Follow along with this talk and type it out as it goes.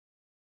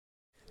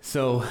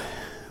So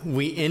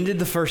we ended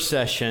the first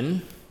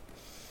session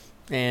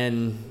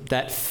and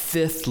that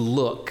fifth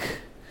look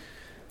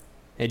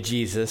at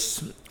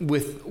Jesus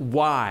with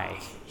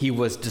why he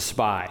was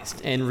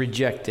despised and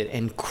rejected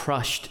and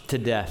crushed to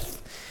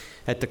death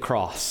at the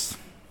cross,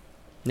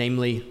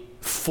 namely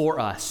for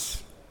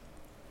us,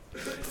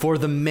 for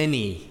the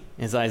many,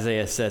 as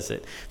Isaiah says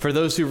it, for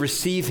those who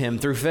receive him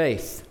through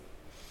faith.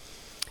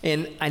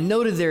 And I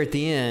noted there at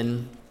the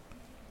end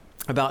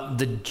about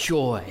the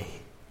joy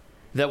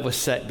that was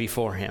set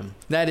before him.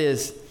 That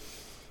is,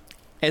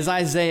 as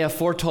Isaiah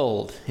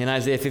foretold in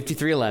Isaiah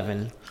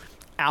 53:11,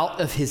 out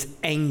of his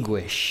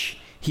anguish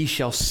he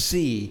shall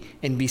see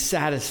and be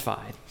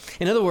satisfied.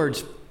 In other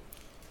words,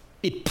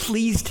 it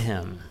pleased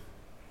him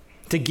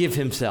to give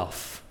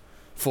himself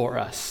for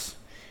us.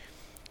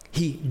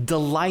 He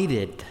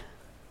delighted,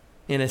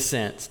 in a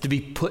sense, to be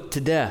put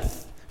to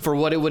death for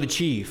what it would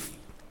achieve.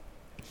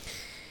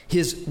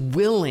 His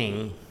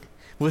willing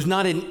was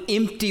not an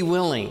empty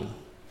willing,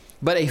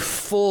 but a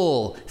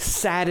full,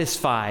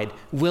 satisfied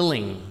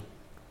willing,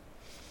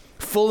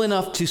 full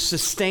enough to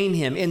sustain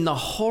him in the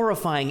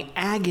horrifying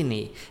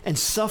agony and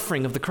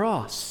suffering of the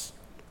cross.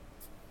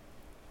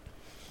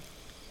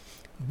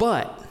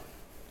 But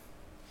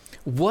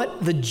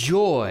what the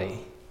joy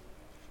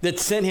that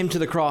sent him to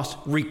the cross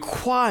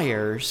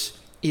requires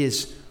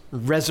is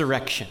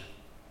resurrection.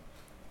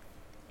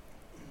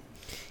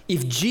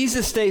 If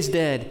Jesus stays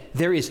dead,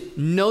 there is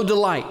no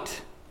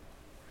delight,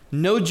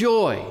 no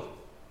joy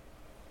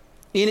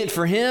in it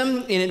for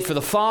him, in it for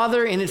the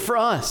Father, in it for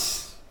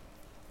us.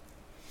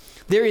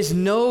 There is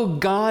no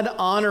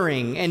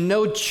God-honoring and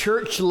no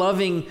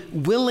church-loving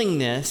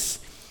willingness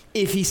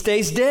if he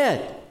stays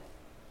dead.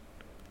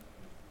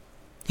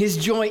 His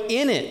joy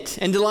in it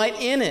and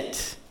delight in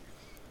it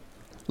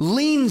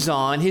leans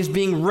on his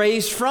being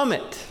raised from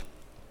it.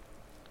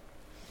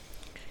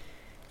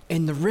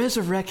 And the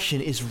resurrection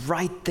is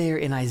right there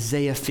in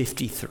Isaiah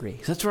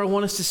 53. So that's where I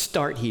want us to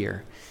start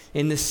here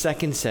in this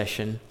second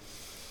session.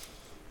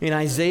 In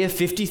Isaiah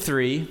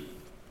 53,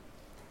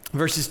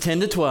 verses 10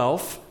 to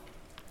 12,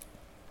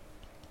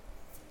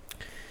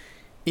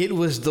 it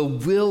was the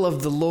will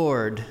of the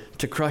Lord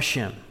to crush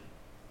him.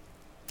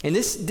 And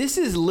this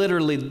is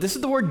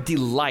the word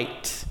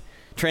delight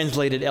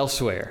translated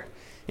elsewhere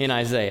in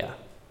Isaiah.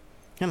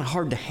 Kind of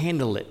hard to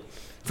handle it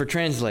for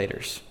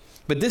translators.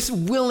 But this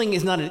willing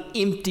is not an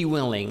empty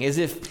willing, as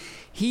if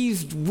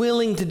he's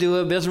willing to do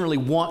it, but doesn't really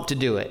want to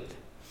do it.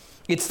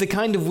 It's the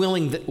kind of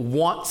willing that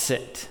wants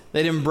it,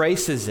 that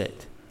embraces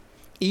it.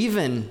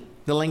 Even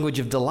the language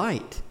of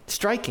delight,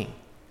 striking.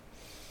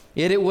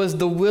 Yet it was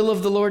the will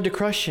of the Lord to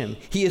crush him.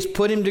 He has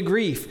put him to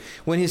grief.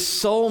 When his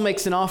soul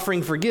makes an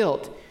offering for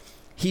guilt,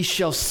 he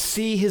shall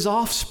see his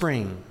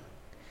offspring.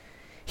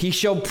 He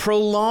shall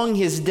prolong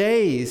his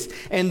days,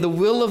 and the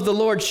will of the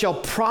Lord shall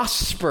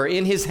prosper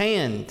in his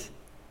hand.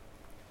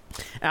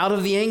 Out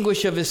of the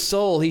anguish of his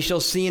soul he shall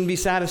see and be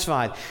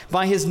satisfied.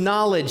 By his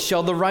knowledge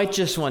shall the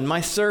righteous one,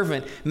 my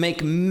servant,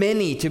 make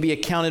many to be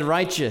accounted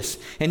righteous,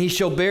 and he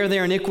shall bear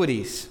their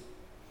iniquities.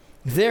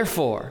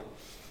 Therefore,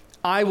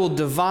 I will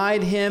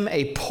divide him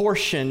a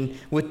portion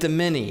with the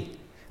many.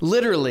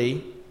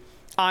 Literally,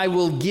 I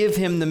will give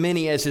him the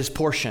many as his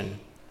portion.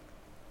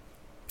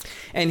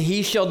 And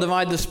he shall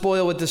divide the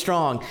spoil with the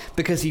strong,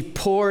 because he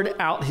poured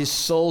out his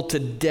soul to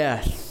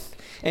death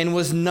and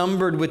was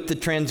numbered with the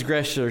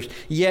transgressors.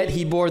 Yet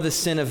he bore the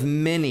sin of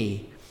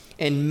many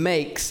and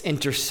makes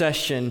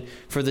intercession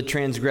for the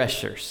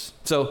transgressors.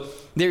 So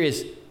there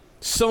is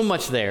so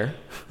much there.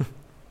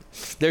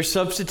 There's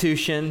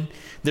substitution,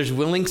 there's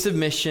willing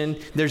submission,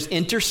 there's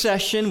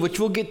intercession,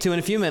 which we'll get to in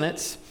a few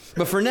minutes.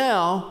 But for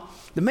now,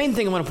 the main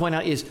thing I want to point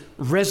out is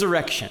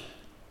resurrection.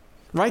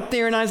 Right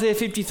there in Isaiah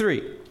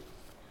 53.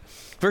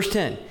 Verse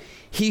 10,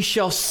 he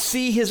shall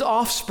see his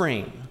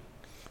offspring.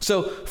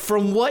 So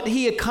from what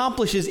he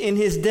accomplishes in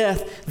his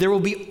death, there will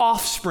be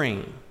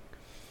offspring.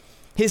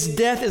 His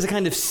death is a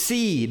kind of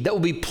seed that will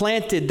be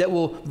planted that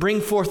will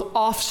bring forth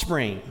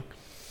offspring.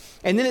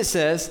 And then it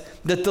says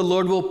that the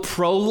Lord will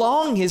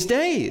prolong his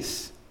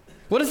days.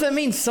 What does that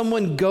mean?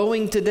 Someone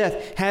going to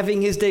death,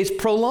 having his days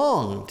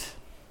prolonged.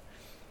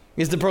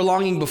 Is the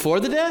prolonging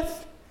before the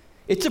death?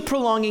 It's a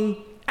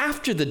prolonging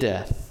after the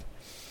death.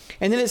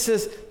 And then it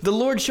says, the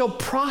Lord shall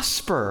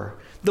prosper.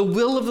 The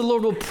will of the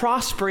Lord will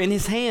prosper in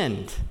his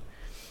hand.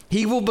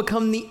 He will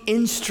become the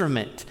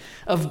instrument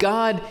of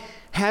God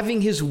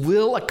having his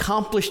will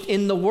accomplished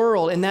in the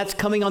world, and that's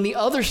coming on the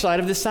other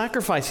side of the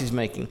sacrifice he's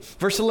making.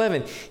 Verse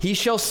 11, he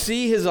shall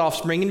see his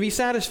offspring and be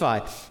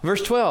satisfied.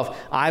 Verse 12,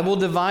 I will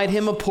divide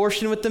him a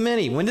portion with the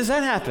many. When does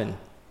that happen?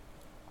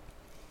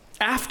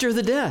 After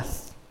the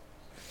death.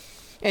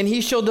 And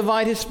he shall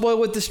divide his spoil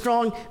with the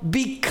strong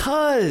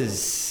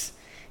because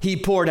he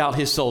poured out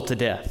his soul to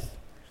death.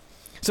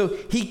 So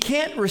he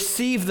can't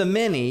receive the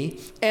many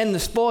and the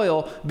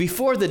spoil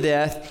before the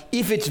death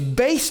if it's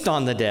based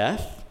on the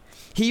death.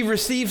 He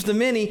receives the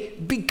many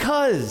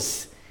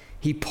because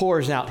he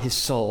pours out his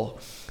soul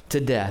to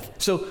death.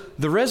 So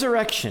the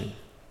resurrection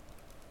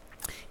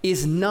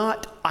is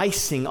not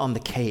icing on the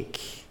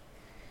cake.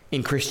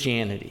 in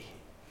Christianity.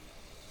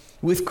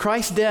 With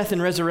Christ's death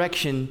and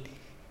resurrection,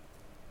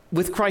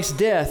 with Christ's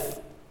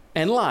death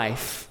and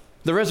life,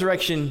 the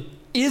resurrection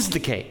is the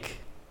cake.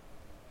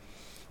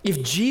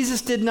 If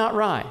Jesus did not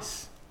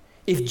rise,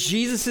 if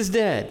Jesus is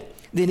dead,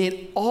 then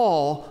it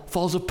all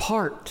falls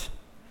apart.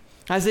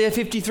 Isaiah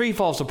 53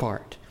 falls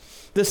apart.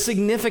 The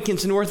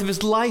significance and worth of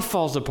his life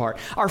falls apart.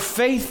 Our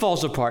faith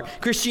falls apart.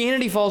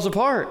 Christianity falls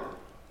apart.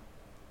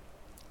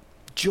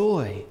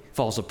 Joy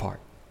falls apart.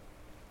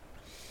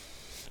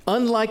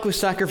 Unlike with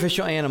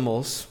sacrificial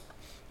animals,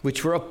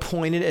 which were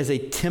appointed as a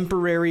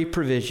temporary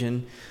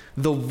provision,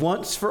 the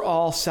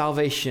once-for-all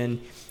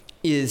salvation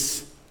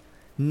is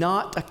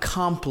not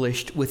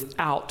accomplished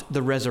without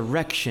the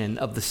resurrection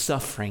of the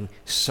suffering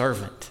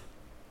servant.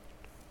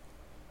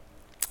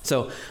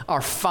 So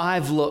our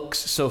 5 looks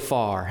so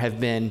far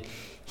have been: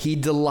 he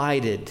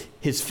delighted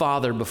his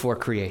Father before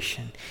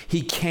creation.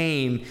 He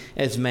came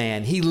as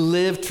man. He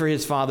lived for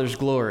his Father's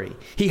glory.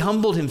 He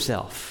humbled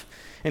himself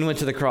and went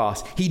to the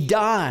cross. He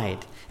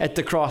died at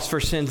the cross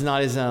for sins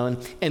not his own.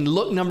 And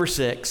look number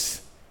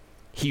 6,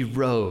 he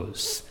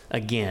rose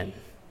again.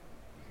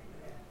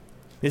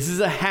 This is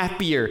a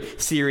happier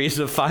series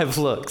of 5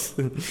 looks.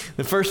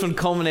 The first one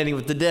culminating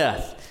with the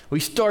death.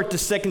 We start the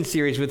second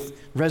series with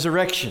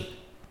resurrection.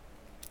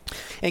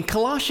 And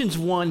Colossians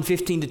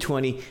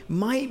 1:15-20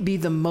 might be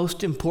the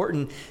most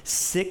important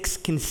 6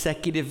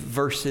 consecutive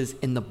verses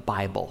in the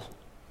Bible.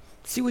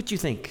 See what you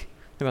think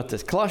about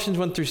this. Colossians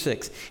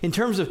 1-6. In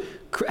terms of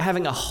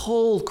having a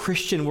whole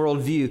Christian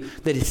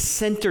worldview that is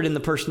centered in the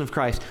person of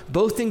Christ,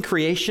 both in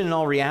creation and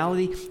all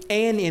reality,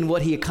 and in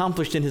what he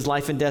accomplished in his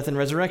life and death and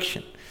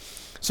resurrection.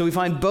 So we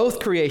find both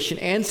creation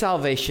and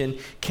salvation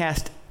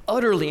cast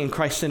utterly in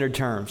Christ-centered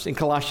terms in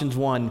Colossians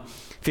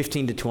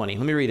 1:15-20.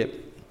 Let me read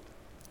it.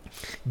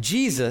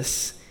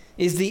 Jesus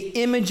is the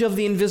image of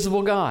the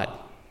invisible God,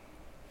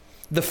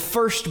 the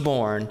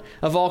firstborn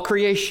of all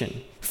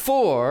creation.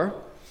 For,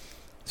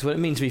 that's what it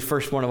means to be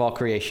firstborn of all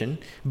creation,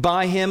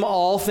 by him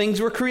all things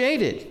were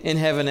created in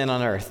heaven and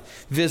on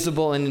earth,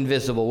 visible and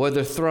invisible,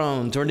 whether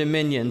thrones or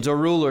dominions or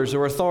rulers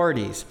or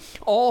authorities.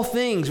 All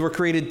things were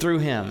created through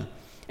him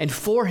and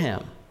for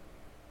him,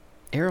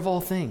 heir of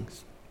all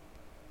things.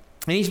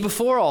 And he's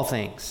before all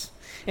things,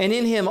 and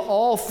in him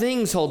all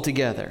things hold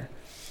together.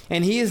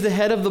 And he is the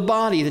head of the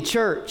body, the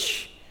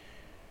church.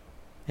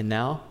 And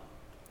now,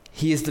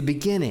 he is the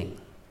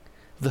beginning,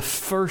 the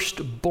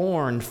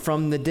firstborn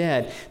from the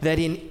dead, that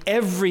in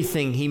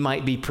everything he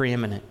might be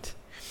preeminent.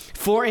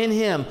 For in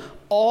him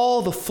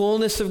all the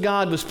fullness of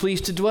God was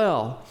pleased to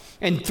dwell,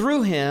 and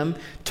through him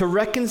to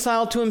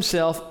reconcile to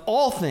himself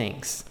all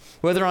things,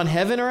 whether on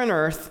heaven or on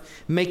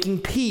earth, making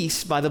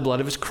peace by the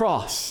blood of his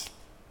cross.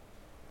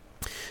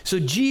 So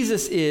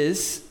Jesus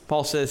is,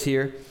 Paul says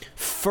here,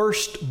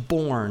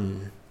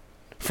 firstborn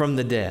from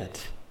the dead.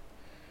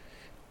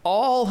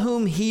 All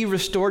whom he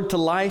restored to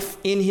life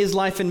in his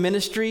life and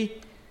ministry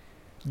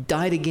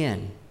died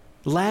again.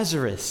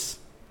 Lazarus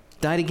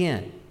died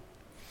again.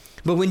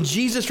 But when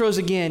Jesus rose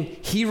again,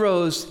 he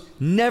rose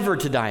never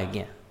to die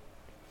again.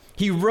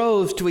 He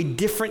rose to a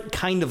different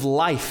kind of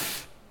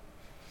life.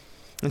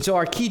 And so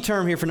our key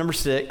term here for number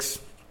 6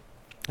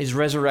 is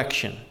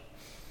resurrection,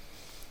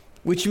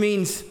 which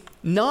means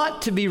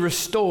not to be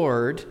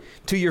restored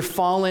to your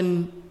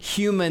fallen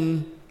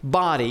human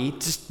body,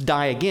 just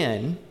die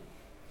again,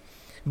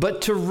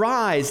 but to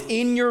rise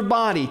in your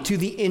body to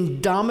the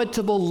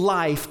indomitable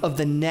life of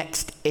the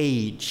next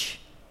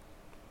age.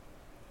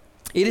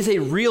 It is a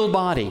real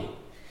body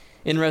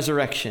in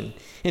resurrection.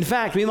 In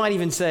fact, we might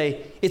even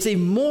say it's a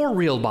more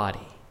real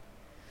body.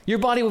 Your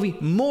body will be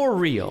more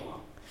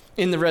real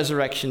in the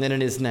resurrection than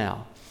it is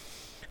now.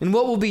 And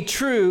what will be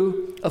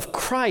true of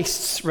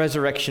Christ's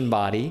resurrection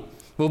body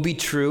will be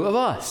true of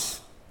us.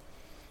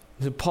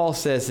 Paul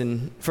says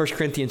in 1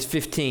 Corinthians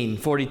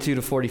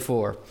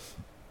 15:42-44,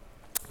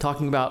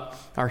 talking about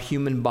our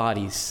human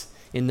bodies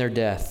in their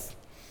death.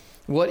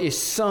 What is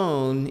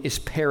sown is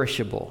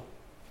perishable.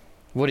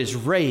 What is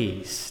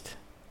raised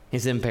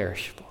is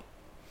imperishable.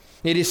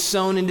 It is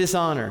sown in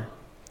dishonor.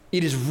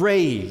 It is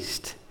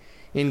raised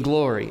in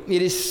glory.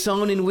 It is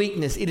sown in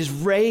weakness. It is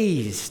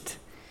raised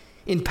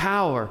in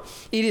power.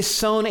 It is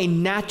sown a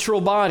natural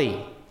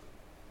body.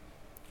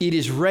 It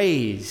is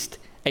raised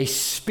a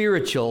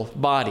spiritual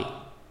body.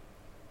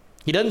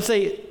 He doesn't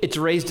say it's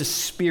raised a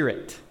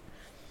spirit.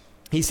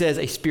 He says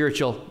a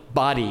spiritual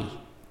body.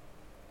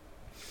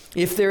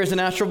 If there is a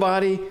natural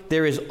body,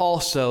 there is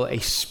also a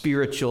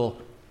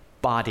spiritual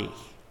body.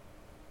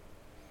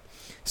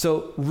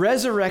 So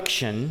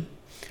resurrection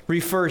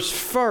refers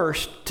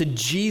first to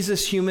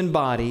Jesus' human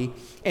body,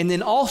 and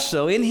then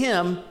also in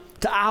him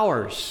to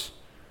ours.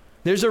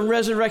 There's a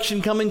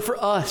resurrection coming for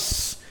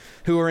us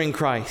who are in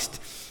Christ.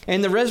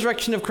 And the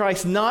resurrection of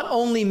Christ not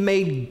only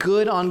made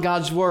good on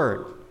God's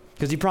word,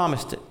 because he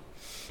promised it,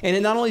 and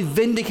it not only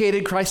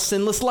vindicated Christ's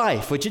sinless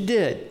life, which it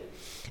did,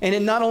 and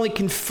it not only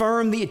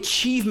confirmed the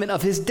achievement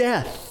of his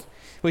death,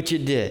 which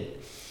it did,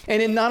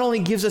 and it not only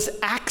gives us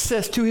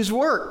access to his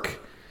work,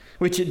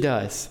 which it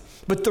does,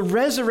 But the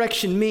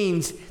resurrection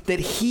means that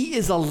he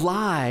is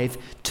alive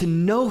to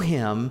know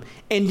him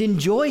and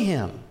enjoy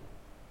him.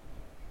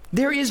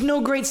 There is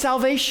no great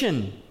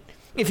salvation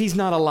if he's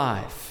not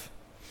alive.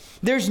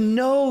 There's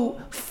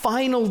no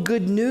final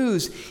good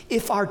news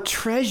if our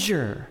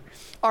treasure,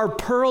 our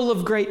pearl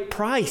of great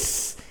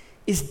price,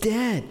 is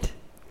dead.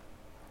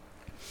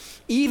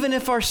 Even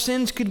if our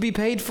sins could be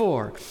paid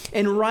for,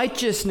 and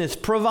righteousness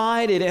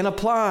provided and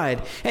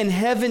applied, and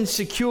heaven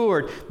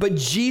secured, but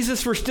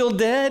Jesus were still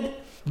dead,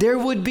 there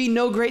would be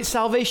no great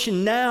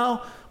salvation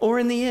now or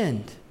in the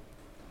end.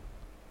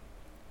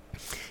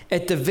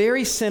 At the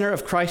very center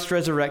of Christ's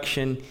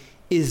resurrection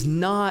is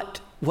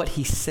not what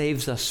he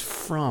saves us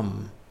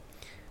from,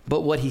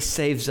 but what he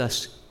saves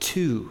us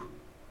to.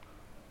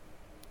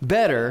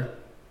 Better,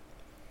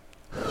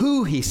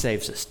 who he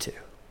saves us to,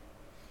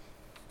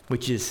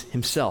 which is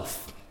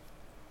himself.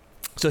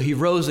 So he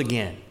rose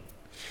again.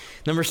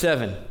 Number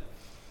 7,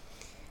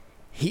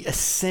 he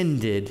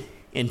ascended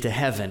into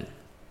heaven.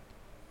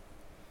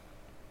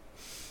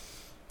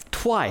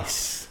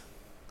 Twice,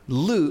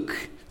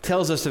 Luke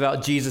tells us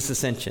about Jesus'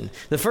 ascension.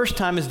 The first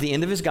time is the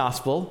end of his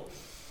gospel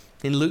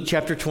in Luke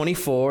chapter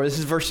 24. This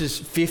is verses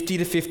 50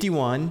 to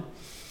 51.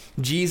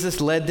 Jesus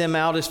led them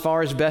out as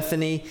far as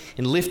Bethany,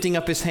 and lifting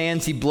up his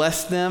hands, he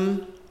blessed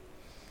them.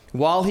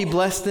 While he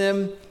blessed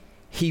them,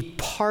 he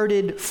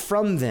parted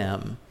from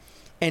them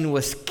and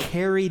was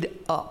carried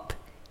up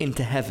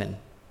into heaven.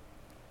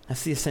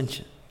 That's the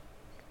ascension.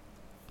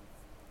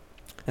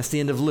 That's the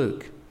end of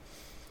Luke.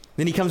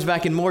 Then he comes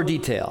back in more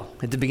detail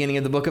at the beginning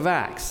of the book of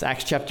Acts,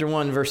 Acts chapter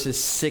 1,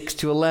 verses 6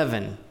 to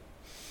 11.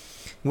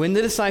 When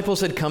the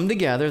disciples had come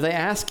together, they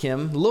asked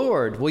him,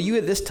 "Lord, will you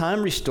at this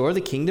time restore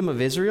the kingdom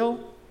of Israel?"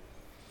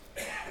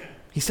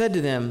 He said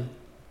to them,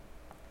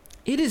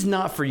 "It is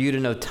not for you to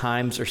know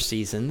times or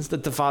seasons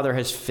that the Father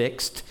has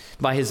fixed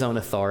by his own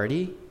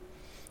authority.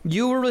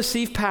 You will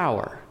receive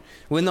power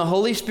when the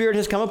Holy Spirit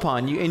has come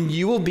upon you, and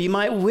you will be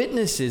my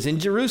witnesses in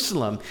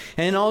Jerusalem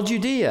and in all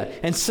Judea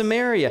and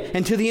Samaria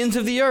and to the ends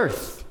of the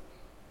earth."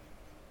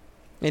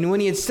 And when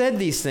he had said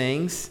these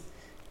things,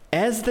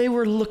 as they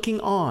were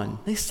looking on,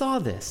 they saw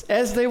this,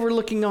 as they were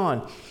looking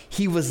on,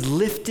 he was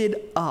lifted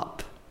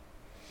up,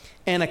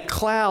 and a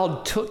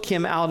cloud took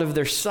him out of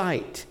their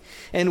sight.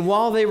 And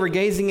while they were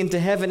gazing into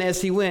heaven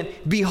as he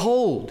went,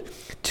 behold,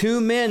 2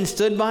 men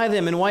stood by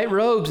them in white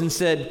robes and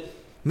said,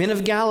 "Men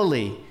of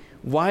Galilee,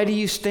 why do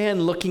you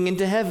stand looking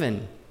into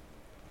heaven?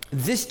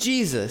 This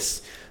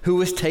Jesus, who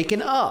was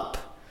taken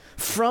up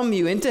from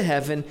you into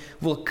heaven,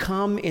 will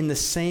come in the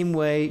same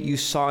way you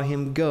saw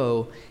him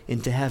go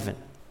into heaven."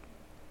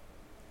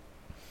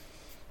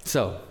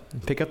 So,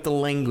 pick up the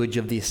language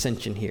of the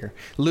ascension here.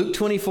 Luke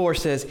 24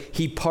 says,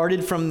 he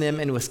parted from them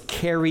and was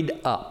carried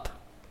up.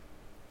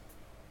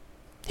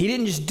 He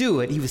didn't just do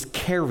it, he was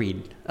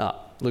carried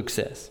up, Luke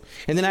says.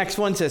 And then Acts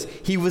 1 says,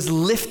 he was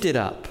lifted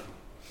up,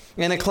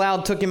 and a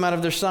cloud took him out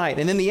of their sight.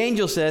 And then the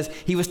angel says,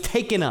 he was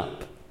taken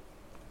up.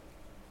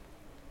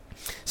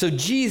 So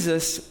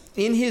Jesus,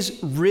 in his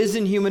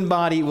risen human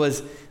body,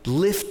 was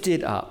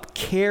lifted up,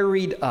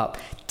 carried up,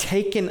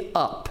 taken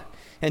up,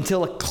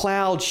 until a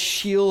cloud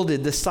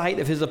shielded the sight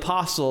of his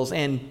apostles,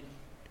 and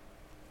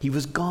he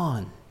was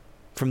gone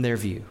from their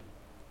view.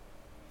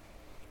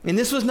 And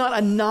this was not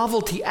a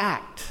novelty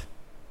act.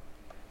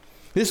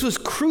 This was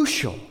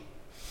crucial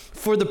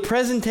for the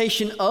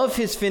presentation of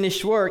his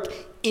finished work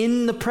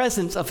in the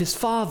presence of his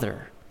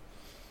Father.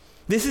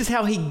 This is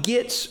how he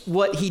gets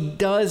what he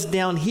does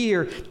down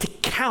here to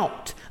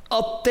count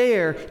up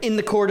there in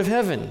the court of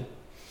heaven.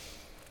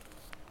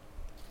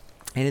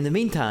 And in the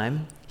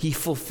meantime, he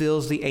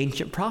fulfills the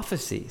ancient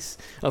prophecies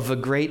of a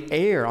great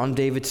heir on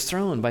David's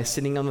throne by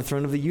sitting on the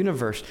throne of the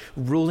universe,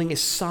 ruling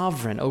as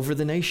sovereign over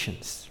the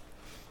nations.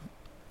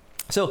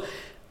 So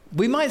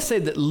we might say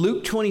that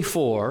Luke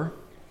 24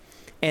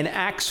 and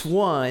Acts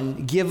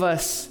 1 give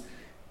us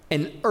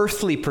an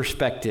earthly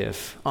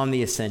perspective on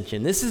the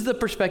ascension. This is the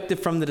perspective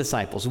from the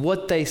disciples,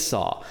 what they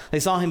saw. They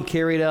saw him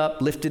carried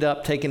up, lifted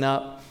up, taken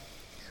up.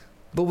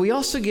 But we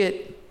also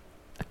get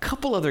a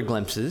couple other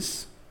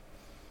glimpses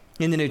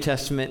in the New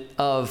Testament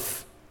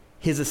of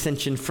his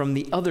ascension from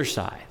the other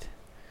side,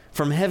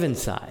 from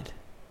heaven's side.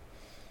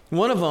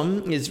 One of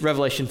them is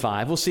Revelation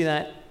 5. We'll see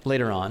that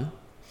later on.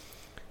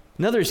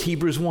 Another is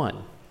Hebrews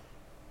 1.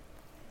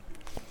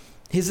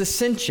 His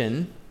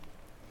ascension,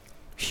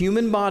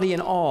 human body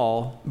and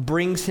all,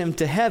 brings him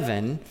to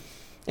heaven.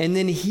 And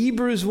then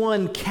Hebrews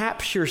 1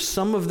 captures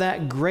some of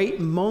that great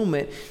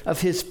moment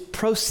of his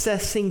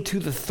processing to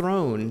the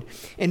throne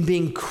and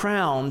being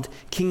crowned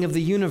King of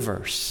the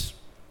universe.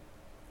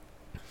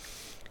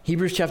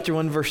 Hebrews chapter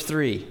 1, verse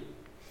 3.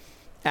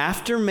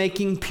 After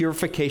making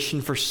purification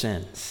for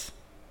sins.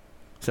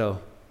 So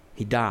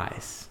he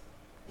dies.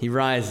 He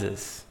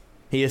rises.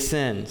 He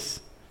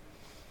ascends.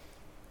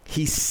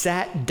 He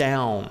sat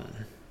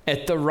down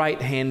at the right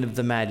hand of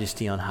the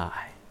Majesty on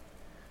high.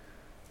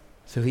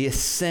 So he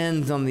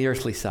ascends on the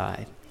earthly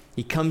side.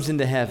 He comes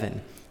into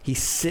heaven. He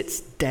sits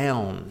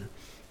down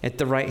at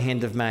the right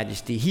hand of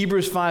majesty.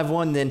 Hebrews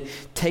 5:1 then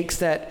takes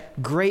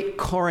that great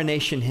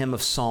coronation hymn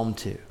of Psalm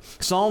 2.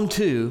 Psalm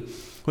 2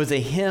 was a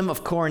hymn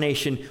of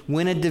coronation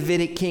when a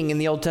Davidic king in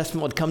the Old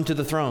Testament would come to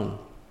the throne.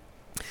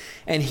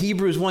 And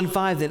Hebrews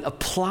 1:5 then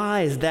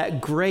applies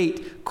that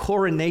great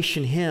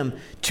coronation hymn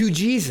to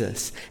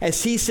Jesus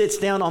as he sits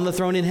down on the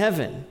throne in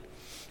heaven.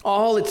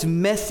 All its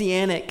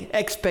messianic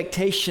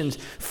expectations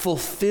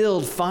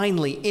fulfilled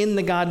finally in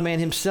the God-man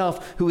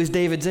himself, who is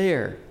David's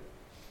heir.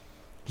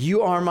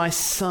 You are my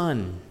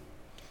son.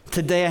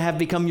 Today I have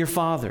become your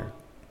father.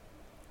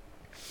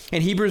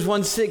 And Hebrews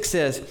 1:6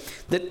 says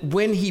that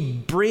when he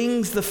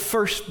brings the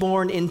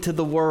firstborn into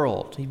the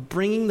world, he's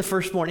bringing the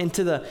firstborn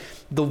into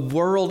the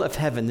world of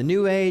heaven, the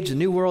new age, the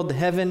new world, the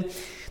heaven,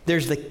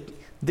 there's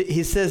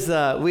he says,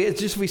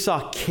 we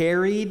saw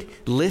carried,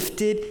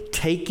 lifted,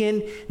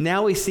 taken.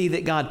 Now we see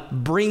that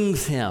God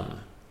brings him.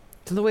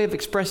 It's another way of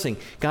expressing.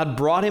 God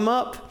brought him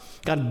up.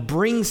 God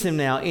brings him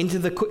now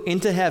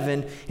into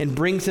heaven and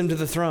brings him to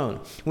the throne.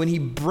 When he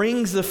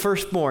brings the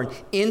firstborn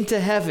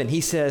into heaven,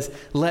 he says,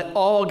 let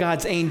all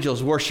God's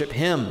angels worship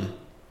him.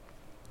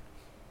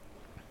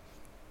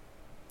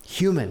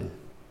 Human.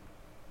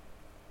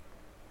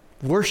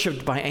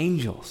 Worshipped by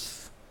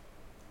angels.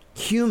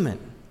 Human.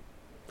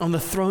 On the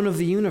throne of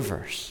the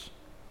universe.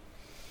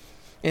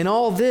 And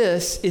all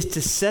this is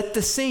to set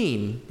the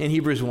scene in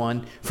Hebrews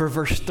 1 for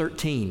verse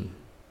 13.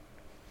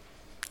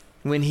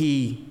 When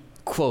he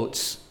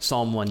quotes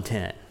Psalm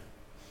 110,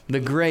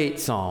 the great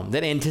psalm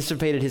that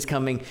anticipated his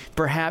coming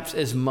perhaps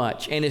as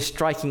much and as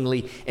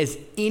strikingly as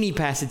any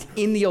passage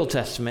in the Old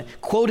Testament,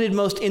 quoted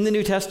most in the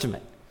New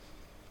Testament.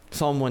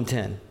 Psalm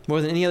 110,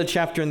 more than any other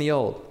chapter in the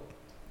Old.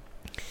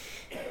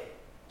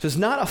 So it's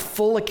not a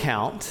full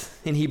account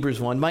in Hebrews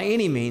 1 by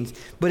any means,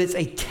 but it's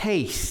a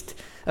taste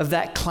of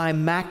that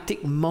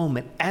climactic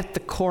moment at the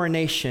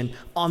coronation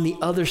on the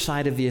other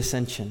side of the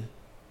ascension.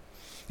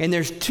 And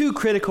there's two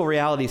critical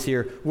realities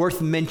here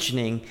worth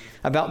mentioning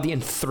about the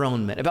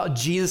enthronement, about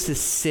Jesus'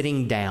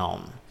 sitting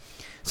down.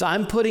 So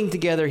I'm putting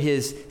together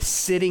his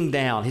sitting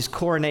down, his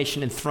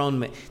coronation,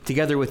 enthronement,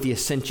 together with the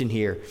ascension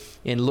here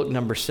in Luke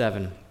number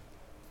 7.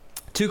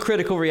 Two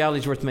critical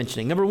realities worth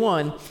mentioning. Number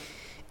one,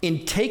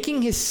 in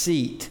taking his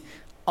seat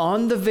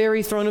on the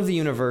very throne of the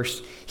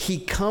universe, he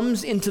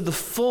comes into the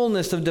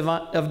fullness of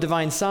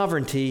divine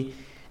sovereignty,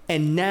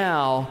 and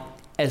now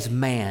as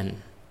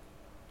man.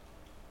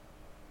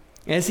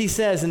 As he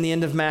says in the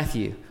end of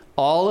Matthew,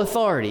 all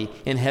authority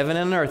in heaven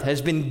and on earth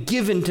has been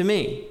given to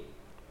me.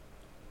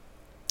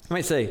 I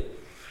might say,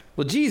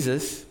 well,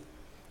 Jesus,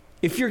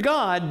 if you're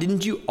God,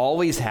 didn't you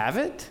always have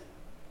it?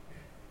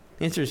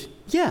 The answer is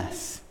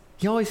yes,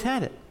 he always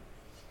had it.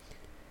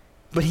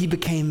 But he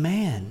became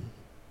man.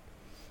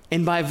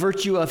 And by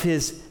virtue of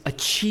his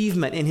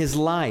achievement in his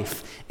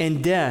life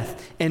and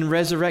death and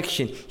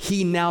resurrection,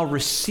 he now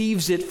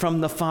receives it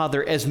from the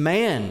Father as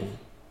man.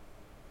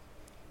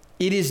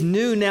 It is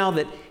new now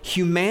that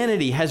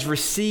humanity has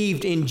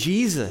received in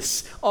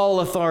Jesus all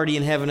authority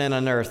in heaven and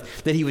on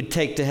earth that he would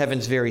take to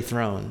heaven's very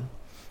throne.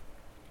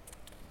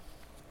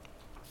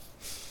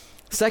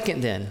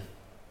 Second, then,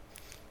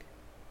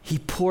 he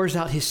pours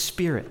out his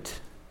Spirit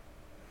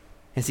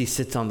as he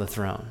sits on the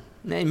throne.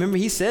 Now, remember,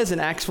 he says in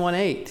Acts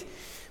 1:8,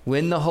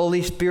 when the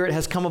Holy Spirit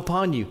has come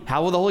upon you,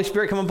 how will the Holy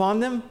Spirit come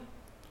upon them?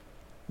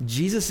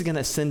 Jesus is going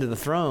to ascend to the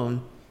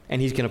throne,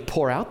 and he's going to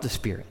pour out the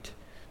Spirit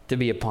to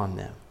be upon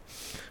them.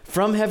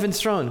 From heaven's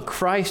throne,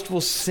 Christ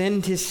will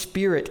send his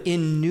Spirit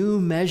in new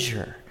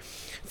measure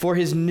for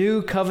his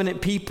new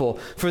covenant people,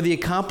 for the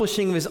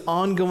accomplishing of his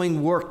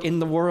ongoing work in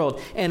the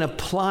world and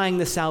applying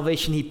the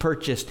salvation he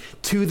purchased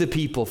to the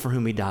people for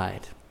whom he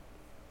died.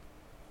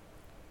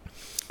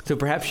 So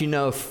perhaps you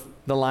know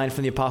the line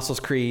from the Apostles'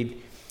 Creed,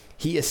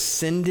 he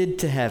ascended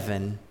to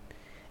heaven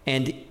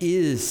and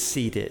is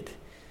seated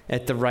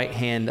at the right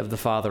hand of the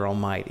Father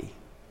Almighty.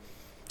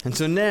 And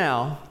so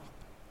now,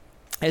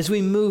 as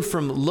we move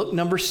from Luke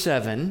number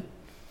 7,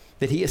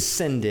 that he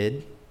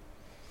ascended,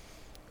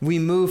 we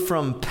move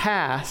from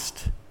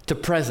past to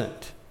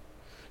present,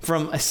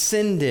 from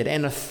ascended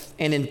and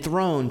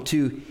enthroned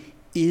to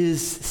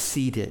is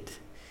seated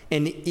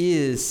and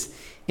is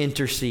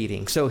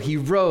interceding. So he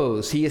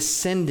rose, he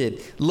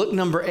ascended. Luke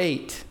number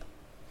 8,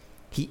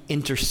 he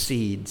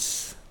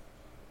intercedes.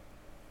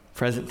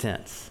 Present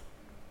tense.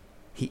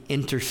 He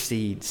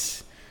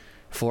intercedes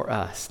for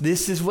us.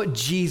 This is what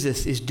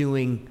Jesus is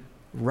doing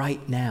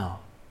right now,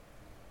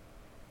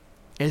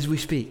 as we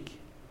speak,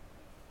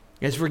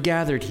 as we're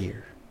gathered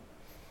here.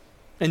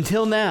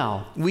 Until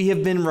now, we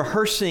have been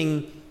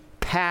rehearsing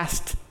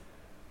past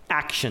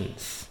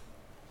actions.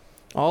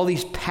 All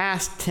these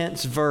past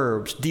tense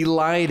verbs,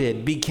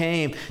 delighted,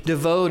 became,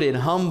 devoted,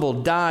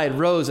 humbled, died,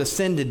 rose,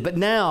 ascended, but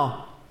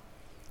now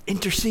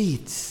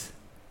intercedes.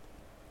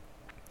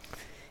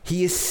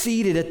 He is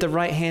seated at the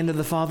right hand of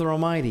the Father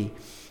Almighty.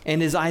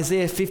 And as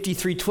Isaiah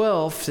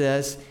 53:12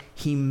 says,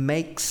 he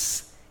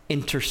makes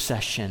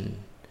intercession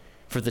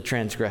for the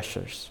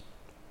transgressors.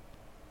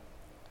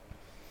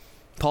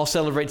 Paul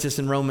celebrates this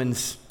in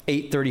Romans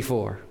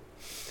 8:34.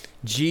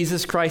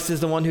 Jesus Christ is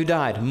the one who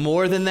died.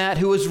 More than that,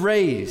 who was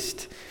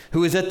raised,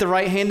 who is at the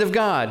right hand of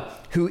God,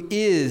 who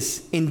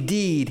is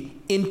indeed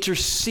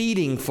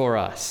interceding for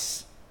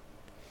us.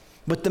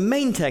 But the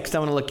main text I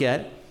want to look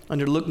at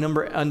under look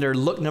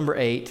number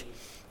 8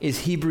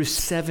 is Hebrews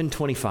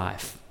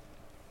 7:25.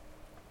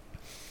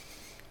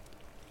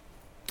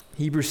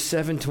 Hebrews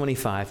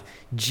 7:25.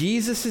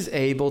 Jesus is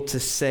able to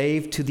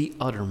save to the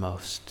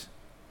uttermost.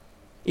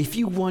 If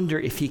you wonder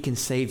if he can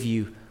save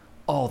you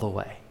all the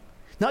way,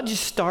 not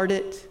just start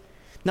it,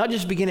 not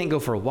just begin it and go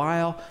for a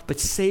while, but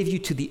save you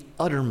to the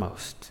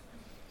uttermost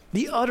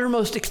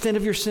extent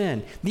of your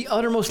sin, the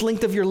uttermost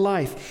length of your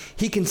life.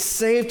 He can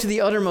save to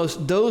the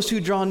uttermost those who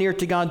draw near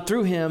to God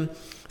through him,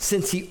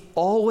 since he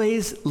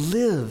always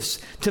lives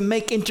to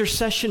make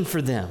intercession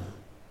for them.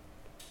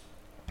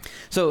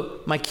 So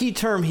my key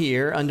term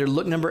here under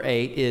look number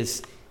 8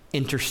 is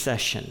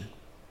intercession.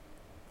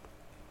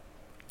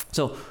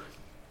 So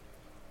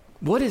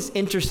what does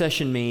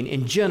intercession mean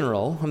in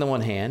general, on the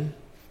one hand,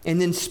 and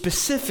then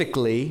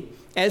specifically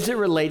as it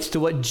relates to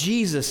what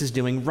Jesus is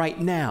doing right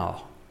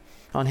now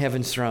on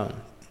heaven's throne?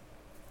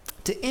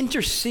 To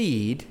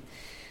intercede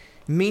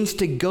means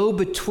to go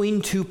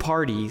between two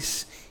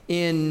parties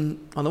in,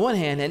 on the one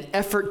hand, an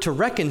effort to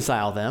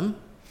reconcile them,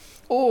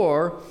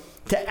 or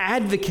to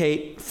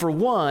advocate for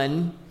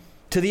one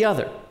to the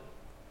other.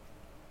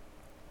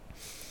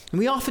 And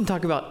we often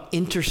talk about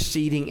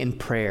interceding in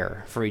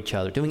prayer for each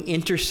other, doing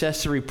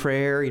intercessory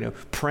prayer,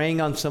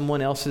 praying on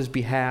someone else's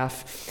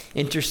behalf,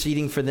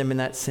 interceding for them in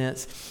that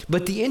sense.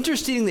 But the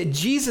interceding that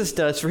Jesus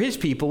does for his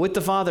people with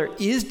the Father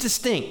is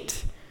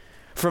distinct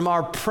from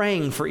our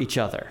praying for each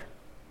other,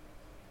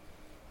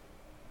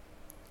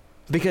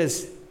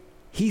 because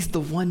he's the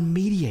one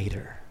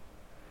mediator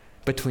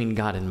between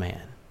God and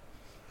man.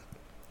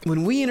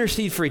 When we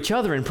intercede for each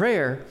other in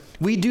prayer,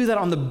 we do that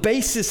on the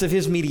basis of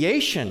his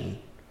mediation.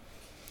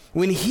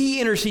 When he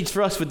intercedes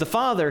for us with the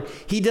Father,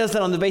 he does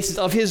that on the basis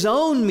of his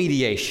own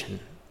mediation.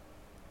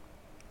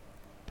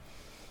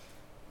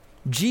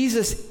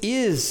 Jesus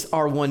is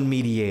our one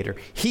mediator.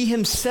 He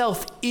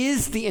himself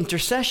is the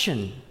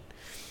intercession.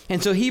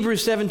 And so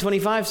Hebrews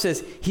 7:25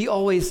 says he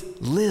always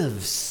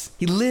lives.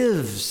 He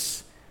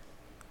lives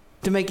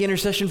to make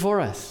intercession for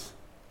us.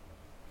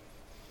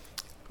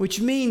 Which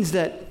means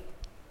that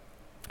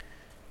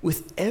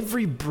with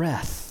every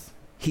breath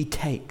he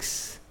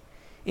takes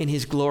in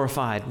his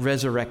glorified,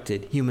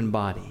 resurrected human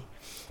body,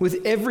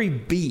 with every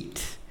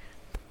beat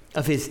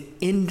of his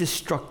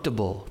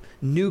indestructible,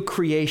 new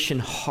creation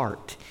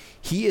heart,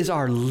 he is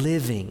our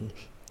living,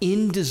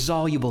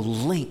 indissoluble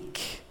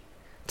link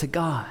to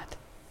God.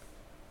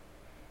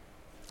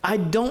 I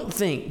don't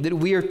think that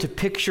we are to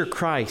picture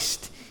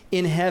Christ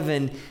in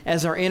heaven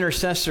as our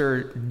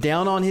intercessor,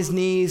 down on his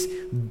knees,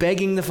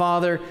 begging the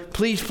Father,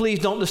 please, please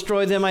don't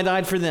destroy them, I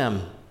died for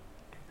them.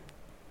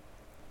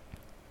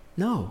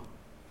 No.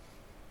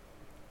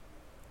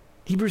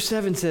 Hebrews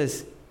 7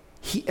 says,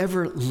 he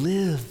ever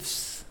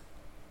lives.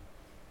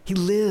 He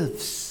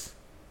lives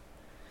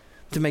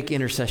to make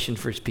intercession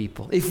for his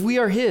people. If we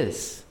are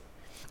his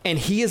and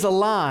he is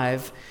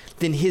alive,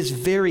 then his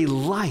very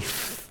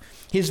life,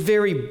 his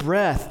very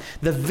breath,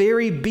 the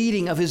very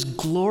beating of his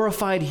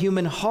glorified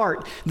human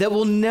heart that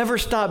will never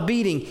stop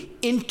beating,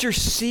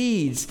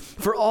 intercedes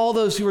for all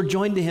those who are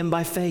joined to him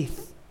by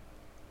faith.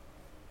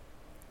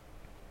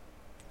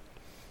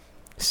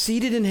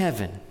 Seated in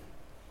heaven,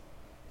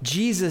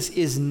 Jesus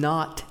is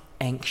not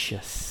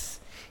anxious.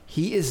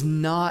 He is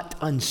not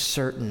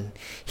uncertain.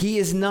 He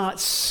is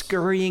not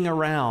scurrying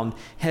around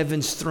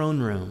heaven's throne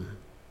room.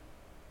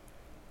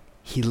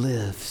 He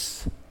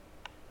lives.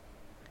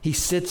 He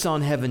sits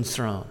on heaven's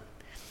throne,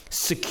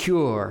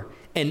 secure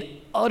and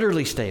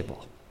utterly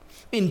stable,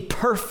 in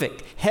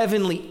perfect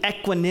heavenly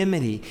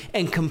equanimity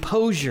and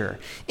composure,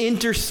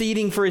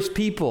 interceding for his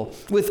people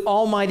with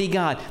Almighty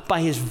God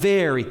by his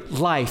very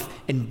life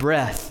and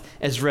breath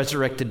as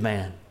resurrected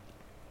man.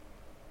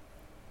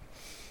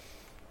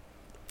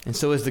 And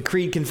so as the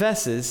creed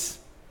confesses,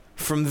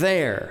 from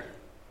there,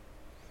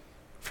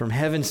 from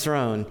heaven's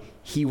throne,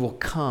 he will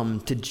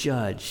come to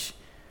judge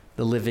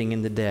the living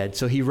and the dead.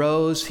 So he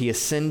rose, he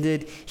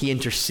ascended, he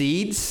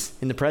intercedes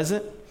in the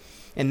present,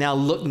 and now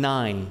look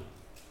 9.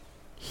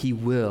 He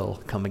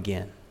will come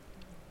again.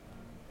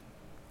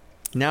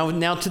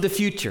 Now to the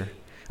future.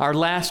 Our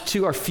last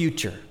two are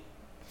future.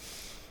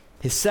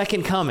 His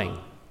second coming,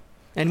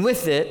 and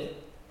with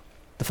it,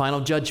 the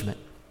final judgment.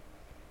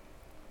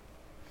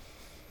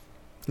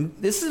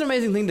 This is an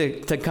amazing thing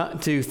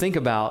to think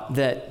about,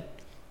 that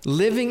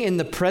living in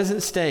the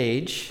present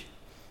stage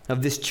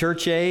of this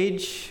church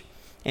age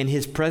and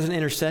his present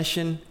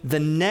intercession, the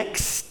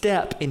next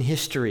step in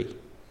history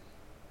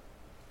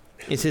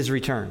is his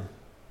return.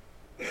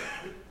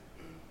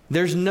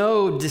 There's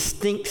no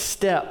distinct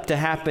step to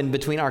happen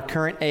between our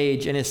current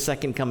age and his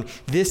second coming.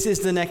 This is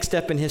the next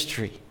step in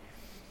history.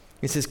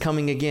 It's his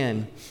coming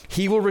again.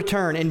 He will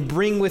return and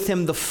bring with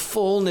him the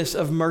fullness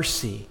of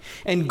mercy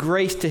and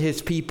grace to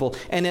his people.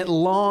 And at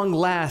long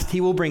last,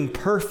 he will bring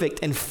perfect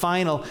and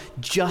final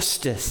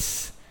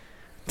justice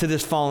to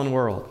this fallen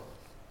world.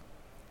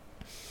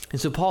 And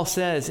so Paul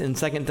says in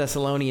 2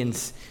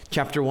 Thessalonians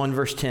chapter 1,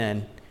 verse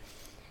 10,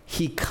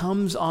 he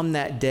comes on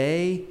that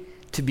day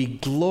to be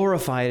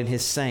glorified in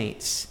his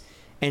saints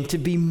and to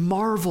be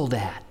marveled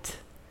at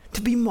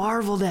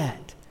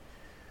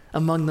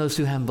among those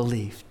who have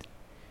believed.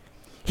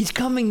 He's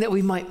coming that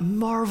we might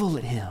marvel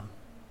at him.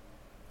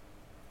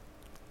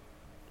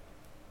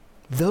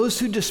 Those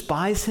who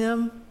despise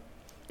him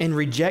and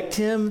reject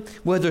him,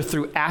 whether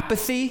through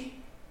apathy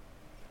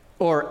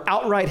or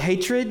outright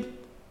hatred,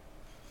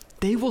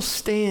 they will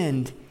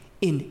stand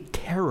in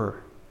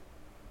terror.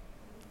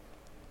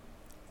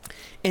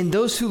 And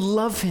those who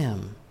love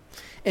him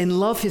and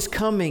love his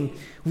coming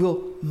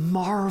will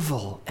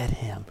marvel at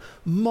him,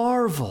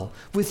 marvel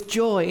with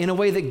joy in a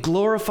way that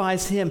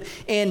glorifies him,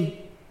 and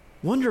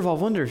wonder of all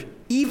wonders,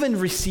 even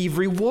receive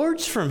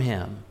rewards from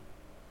him,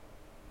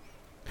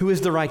 who is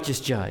the righteous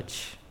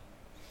judge.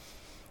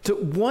 So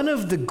one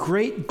of the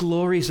great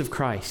glories of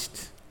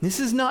Christ, this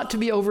is not to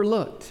be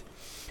overlooked.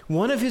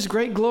 One of his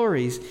great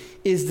glories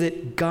is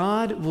that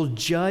God will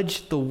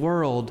judge the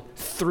world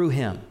through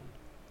him.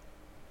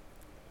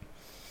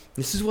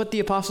 This is what the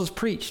apostles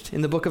preached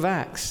in the book of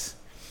Acts.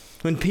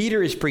 When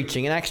Peter is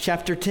preaching in Acts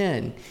chapter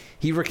 10,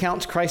 he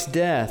recounts Christ's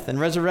death and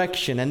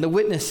resurrection and the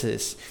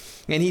witnesses.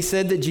 And he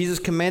said that Jesus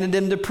commanded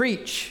them to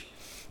preach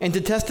and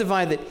to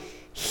testify that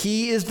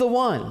he is the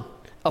one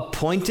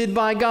appointed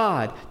by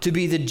God to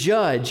be the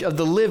judge of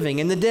the living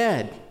and the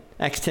dead.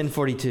 Acts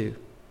 10:42.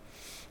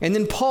 And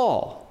then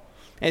Paul,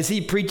 as he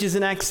preaches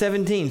in Acts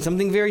 17,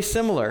 something very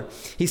similar.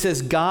 He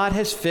says, God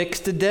has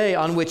fixed a day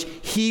on which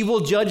he will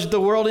judge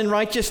the world in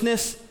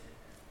righteousness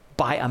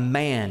by a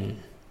man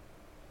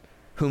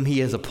whom he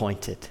has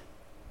appointed.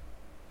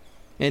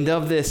 And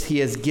of this he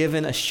has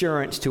given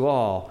assurance to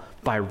all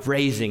by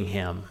raising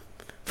him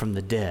from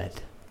the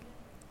dead.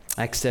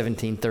 Acts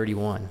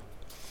 17:31.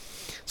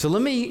 So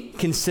let me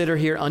consider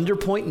here under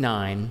point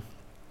 9,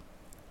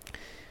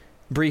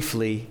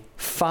 briefly,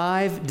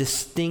 5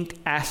 distinct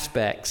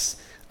aspects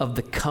of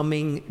the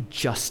coming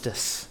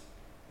justice.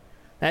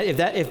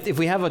 If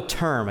we have a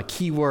term, a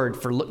key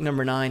word for look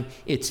number 9,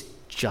 it's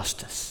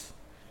justice.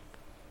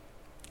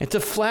 It's a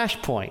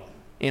flashpoint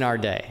in our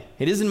day.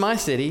 It is in my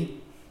city.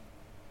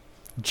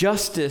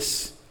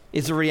 Justice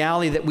is a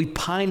reality that we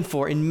pine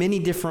for in many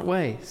different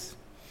ways.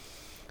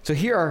 So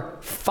here are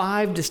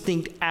 5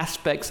 distinct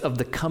aspects of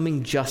the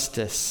coming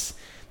justice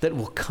that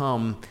will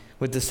come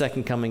with the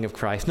second coming of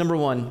Christ. Number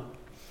 1,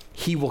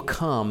 he will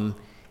come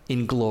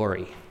in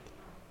glory.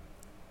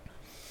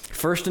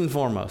 First and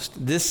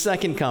foremost, this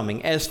second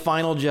coming as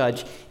final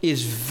judge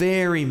is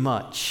very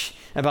much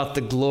about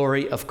the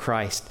glory of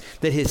Christ,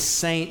 that his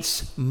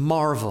saints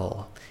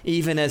marvel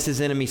even as his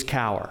enemies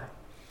cower.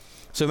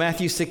 So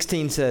Matthew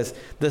 16 says,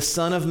 the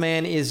Son of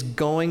Man is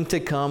going to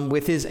come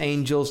with his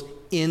angels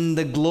in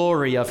the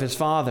glory of his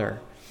Father.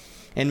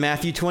 And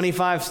Matthew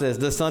 25 says,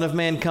 the Son of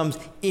Man comes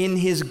in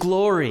his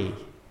glory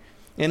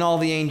and all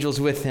the angels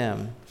with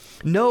him.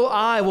 No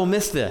eye will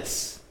miss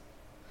this.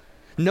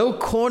 No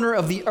corner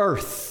of the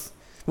earth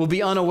will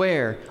be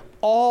unaware.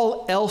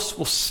 All else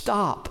will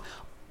stop.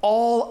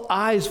 All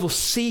eyes will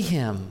see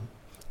him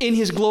in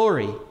his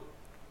glory.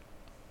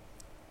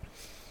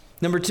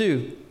 Number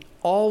 2,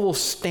 all will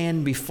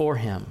stand before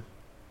him.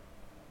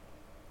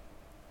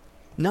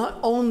 Not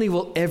only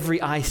will every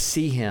eye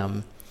see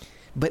him,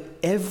 but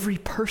every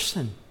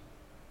person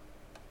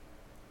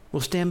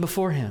will stand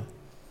before him.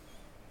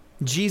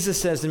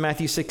 Jesus says in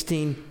Matthew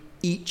 16,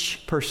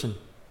 each person.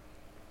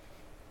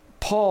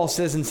 Paul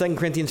says in 2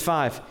 Corinthians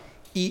 5,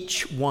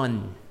 each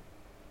one.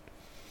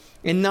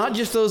 And not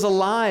just those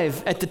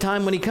alive at the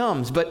time when he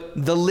comes, but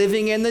the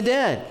living and the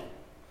dead.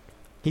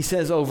 He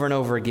says over and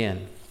over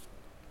again.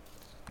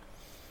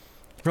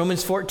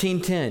 Romans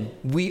 14:10,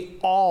 we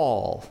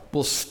all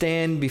will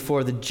stand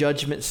before the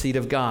judgment seat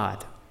of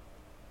God.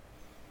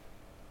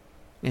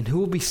 And who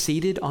will be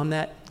seated on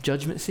that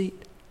judgment seat?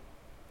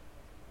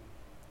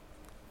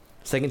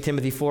 2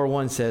 Timothy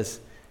 4:1 says,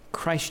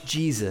 Christ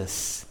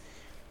Jesus,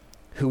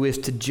 who is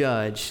to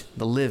judge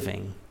the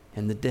living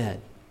and the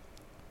dead.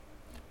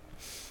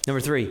 Number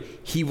 3,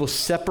 he will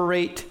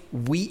separate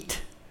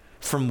wheat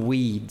from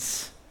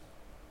weeds.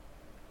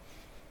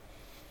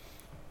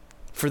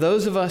 For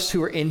those of us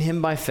who are in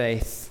him by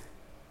faith,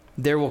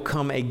 there will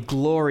come a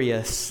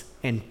glorious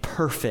and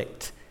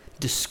perfect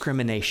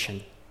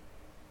discrimination.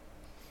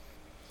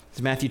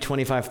 It's Matthew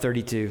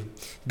 25:32.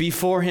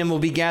 Before him will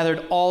be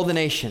gathered all the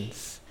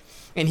nations,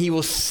 and he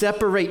will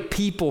separate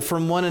people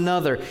from one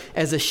another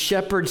as a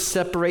shepherd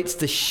separates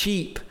the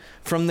sheep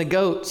from the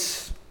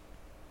goats.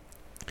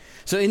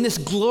 So in this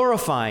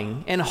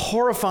glorifying and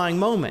horrifying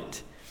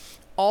moment,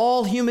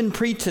 all human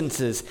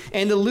pretenses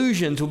and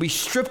illusions will be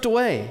stripped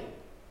away.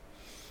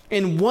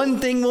 And one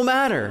thing will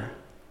matter.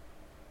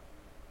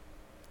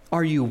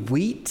 Are you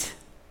wheat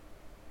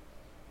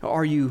or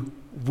are you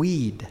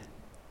weed?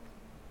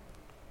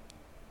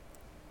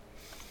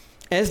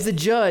 As the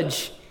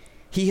judge,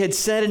 he had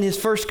said in his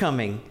first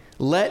coming,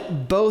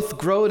 let both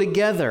grow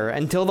together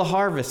until the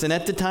harvest. And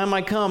at the time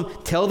I come,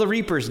 tell the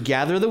reapers,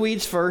 gather the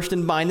weeds first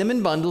and bind them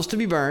in bundles to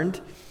be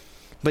burned,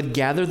 but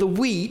gather the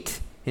wheat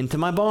into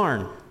my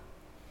barn.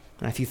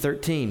 Matthew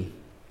 13.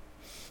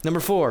 Number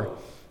 4,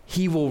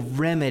 he will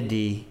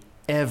remedy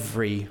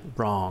every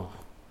wrong.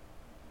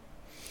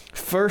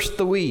 First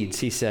the weeds,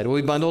 he said,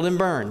 will be bundled and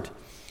burned.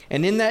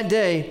 And in that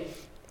day,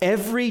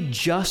 every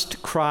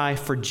just cry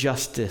for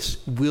justice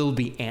will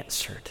be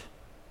answered.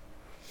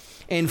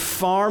 And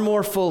far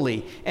more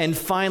fully and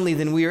finally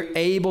than we are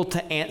able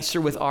to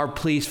answer with our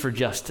pleas for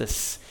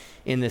justice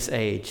in this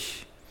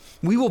age.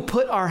 We will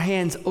put our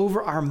hands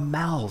over our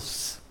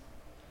mouths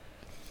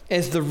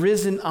as the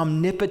risen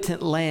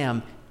omnipotent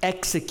Lamb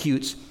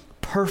executes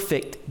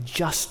perfect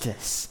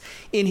justice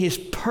in his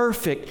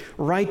perfect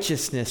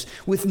righteousness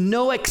with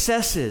no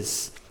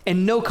excesses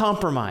and no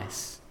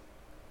compromise.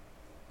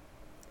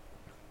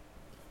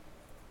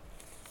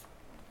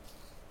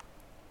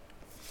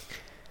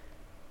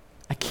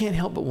 I can't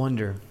help but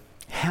wonder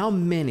how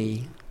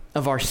many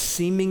of our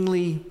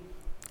seemingly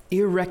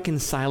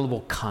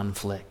irreconcilable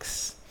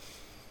conflicts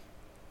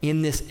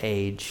in this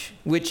age,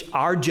 which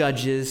our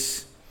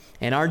judges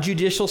and our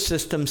judicial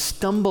system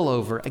stumble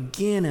over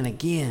again and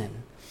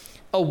again,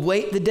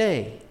 await the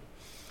day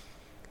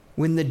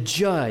when the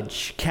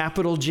judge,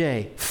 capital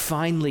J,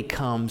 finally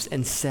comes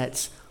and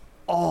sets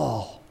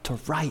all to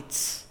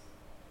rights.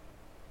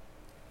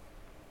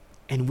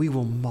 And we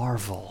will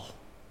marvel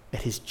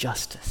at his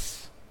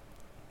justice.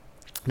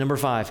 Number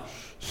 5,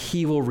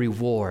 he will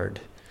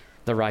reward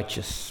the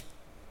righteous.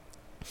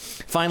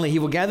 Finally, he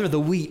will gather the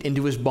wheat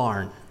into his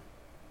barn.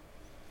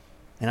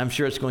 And I'm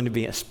sure it's going to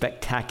be a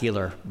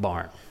spectacular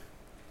barn.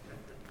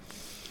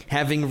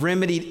 Having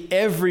remedied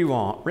every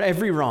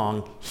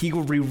wrong, he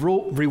will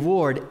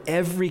reward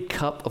every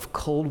cup of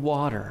cold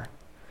water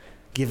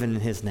given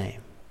in his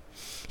name.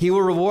 He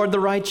will reward the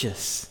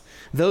righteous,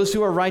 those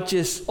who are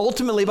righteous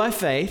ultimately by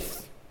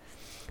faith,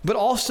 but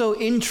also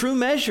in true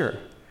measure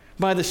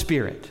by the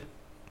Spirit.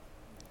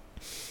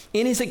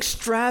 In his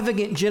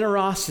extravagant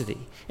generosity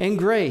and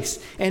grace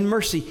and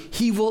mercy,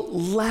 he will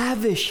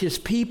lavish his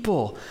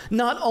people,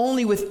 not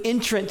only with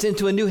entrance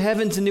into a new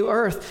heavens and new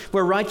earth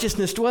where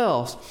righteousness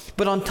dwells,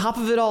 but on top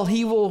of it all,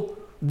 he will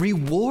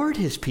reward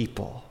his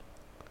people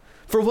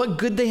for what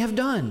good they have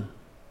done.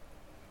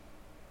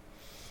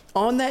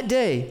 On that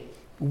day,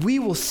 we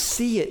will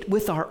see it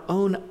with our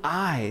own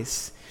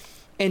eyes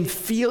and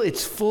feel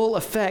its full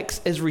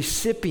effects as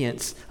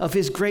recipients of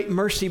his great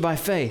mercy by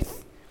faith.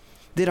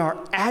 That our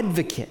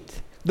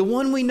advocate, the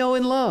one we know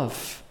and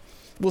love,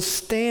 will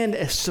stand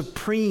as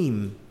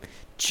supreme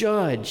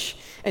judge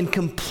and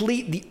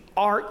complete the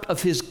arc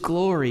of his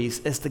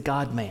glories as the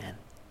God-man.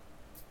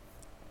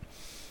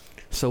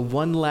 So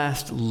one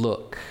last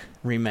look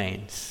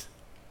remains.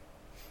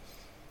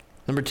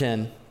 Number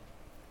 10,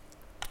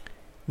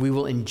 we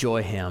will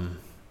enjoy him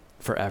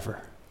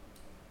forever.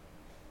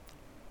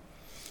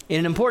 In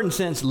an important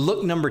sense,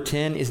 look number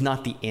 10 is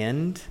not the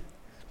end,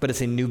 but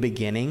it's a new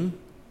beginning.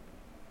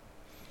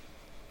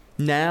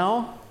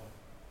 Now,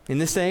 in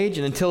this age,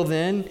 and until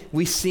then,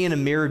 we see in a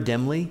mirror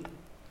dimly,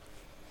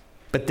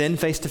 but then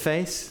face to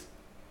face.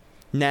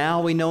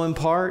 Now we know in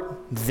part,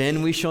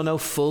 then we shall know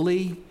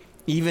fully,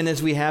 even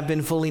as we have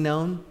been fully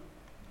known.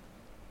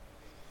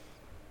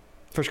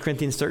 1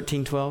 Corinthians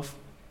 13:12.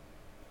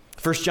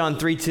 1 John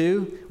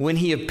 3:2, when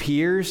he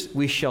appears,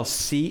 we shall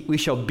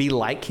be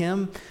like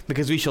him,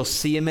 because we shall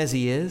see him as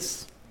he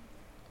is.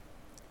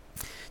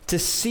 To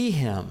see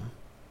him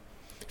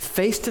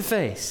face to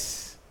face,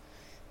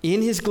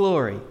 in his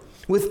glory,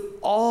 with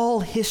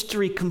all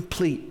history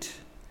complete,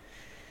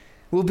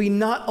 will be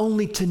not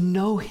only to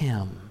know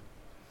him,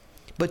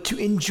 but to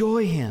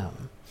enjoy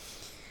him,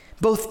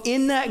 both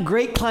in that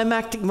great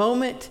climactic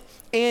moment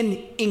and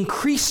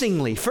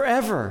increasingly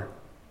forever.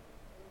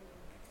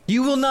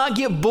 You will not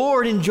get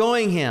bored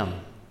enjoying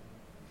him.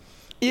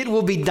 It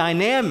will be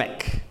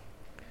dynamic,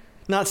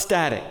 not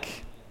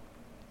static.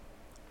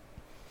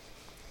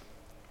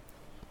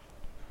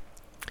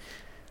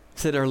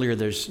 I said earlier,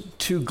 there's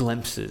 2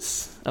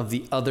 glimpses of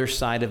the other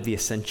side of the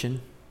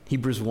ascension.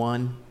 Hebrews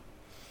 1.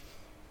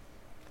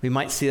 We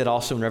might see that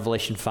also in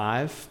Revelation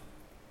 5.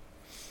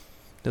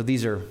 Though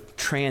these are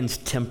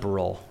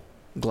trans-temporal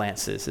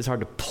glances. It's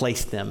hard to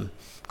place them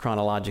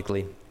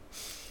chronologically.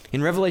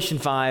 In Revelation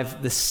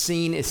 5, the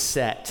scene is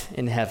set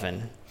in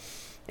heaven.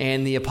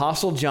 And the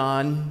Apostle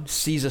John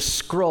sees a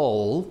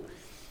scroll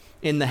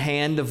in the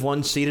hand of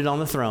one seated on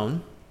the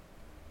throne.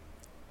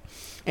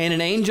 And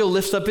an angel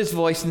lifts up his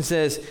voice and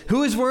says,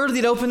 "Who is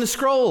worthy to open the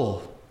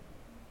scroll?"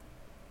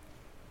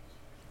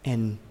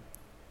 And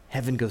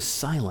heaven goes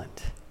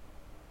silent.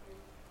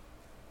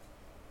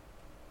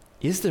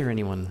 Is there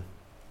anyone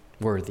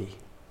worthy?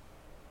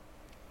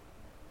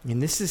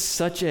 And this is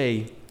such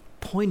a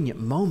poignant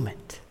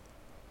moment.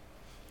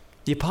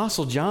 The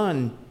Apostle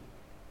John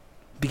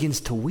begins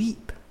to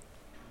weep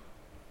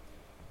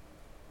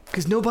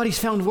because nobody's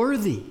found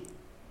worthy.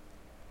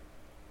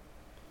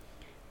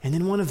 And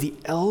then one of the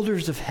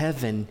elders of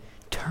heaven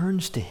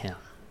turns to him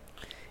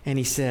and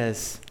he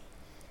says,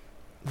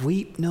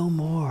 "Weep no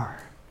more.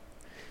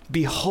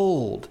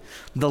 Behold,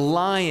 the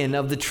Lion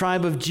of the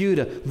tribe of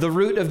Judah, the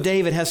Root of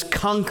David, has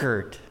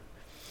conquered.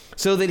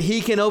 so that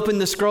he can open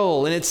the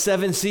scroll and its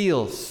 7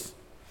 seals.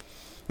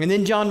 And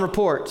then John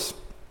reports,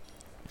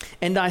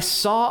 and I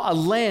saw a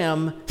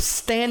lamb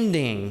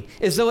standing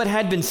as though it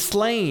had been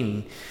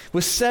slain,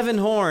 with 7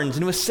 horns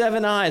and with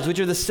 7 eyes, which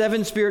are the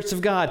 7 spirits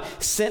of God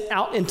sent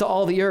out into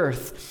all the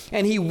earth.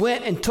 And he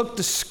went and took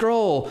the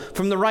scroll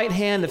from the right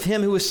hand of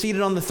him who was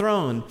seated on the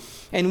throne.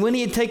 And when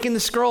he had taken the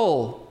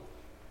scroll,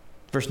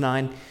 verse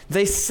 9,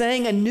 they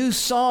sang a new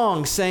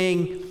song,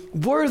 saying,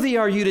 worthy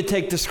are you to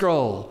take the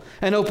scroll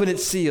and open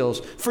its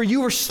seals, for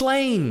you were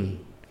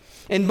slain.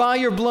 And by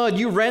your blood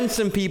you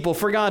ransomed people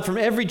for God from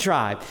every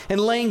tribe and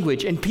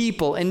language and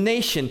people and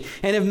nation,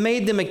 and have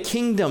made them a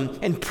kingdom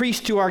and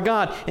priests to our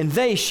God, and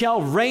they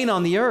shall reign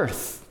on the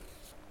earth.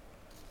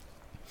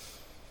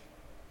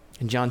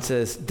 And John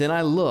says, then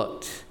I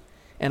looked,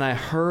 and I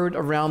heard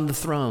around the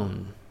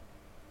throne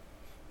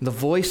the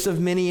voice of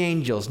many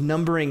angels,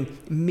 numbering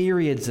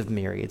myriads of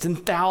myriads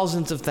and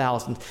thousands of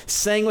thousands,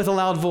 saying with a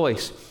loud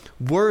voice,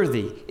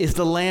 worthy is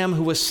the Lamb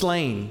who was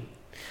slain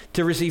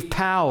to receive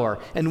power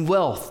and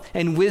wealth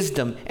and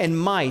wisdom and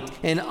might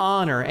and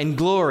honor and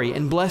glory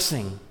and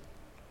blessing.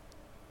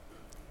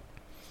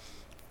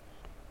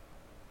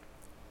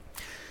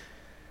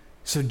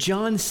 So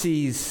John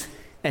sees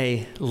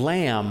a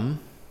lamb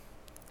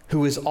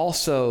who is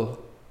also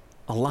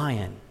a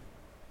lion.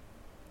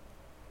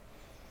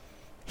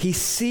 He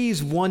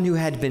sees one who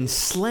had been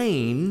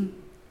slain,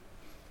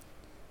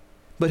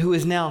 but who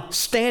is now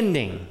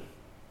standing,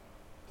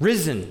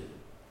 risen.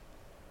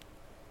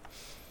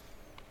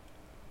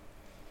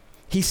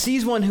 He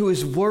sees one who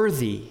is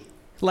worthy,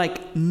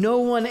 like no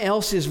one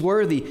else is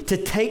worthy, to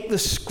take the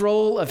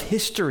scroll of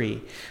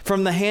history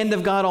from the hand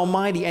of God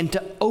Almighty and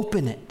to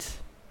open it.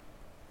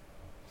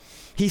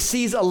 He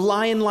sees a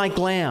lion-like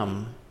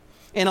lamb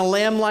and a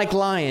lamb-like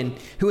lion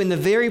who in the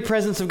very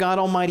presence of God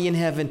Almighty in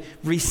heaven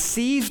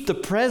receives the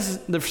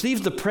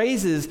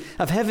praises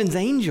of heaven's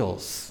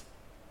angels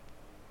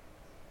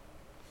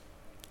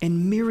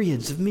and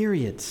myriads of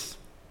myriads.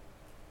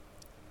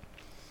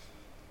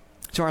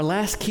 So our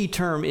last key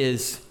term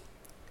is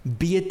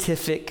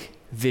beatific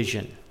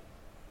vision.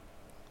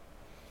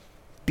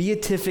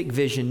 Beatific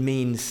vision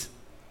means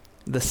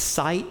the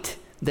sight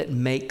that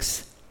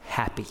makes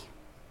happy.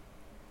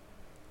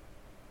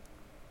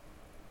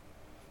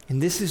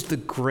 And this is the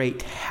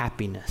great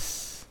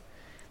happiness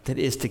that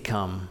is to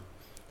come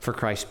for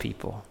Christ's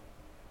people.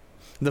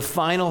 The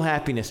final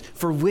happiness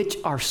for which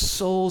our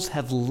souls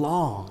have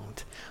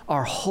longed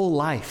our whole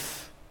life.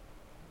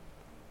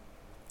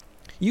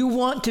 You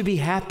want to be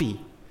happy,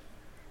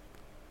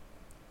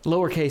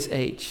 lowercase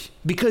h,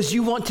 because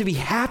you want to be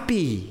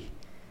happy,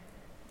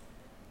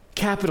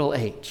 capital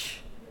H.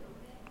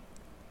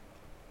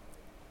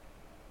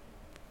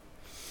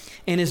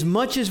 And as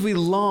much as we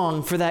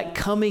long for that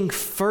coming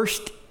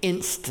first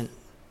instant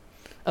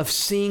of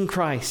seeing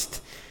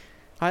Christ,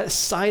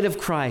 sight of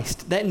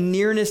Christ, that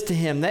nearness to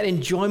Him, that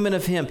enjoyment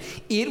of Him,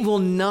 it will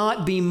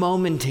not be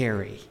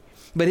momentary,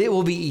 but it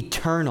will be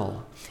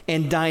eternal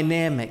and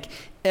dynamic,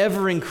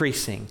 ever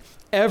increasing,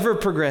 ever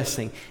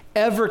progressing,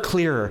 ever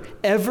clearer,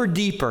 ever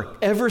deeper,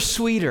 ever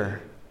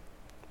sweeter.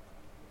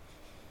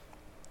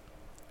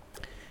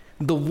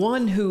 The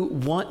one who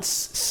once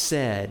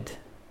said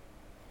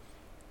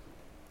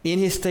in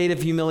his state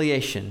of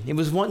humiliation, it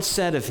was once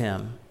said of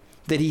him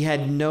that he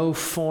had no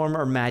form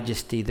or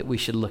majesty that we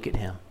should look at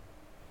him.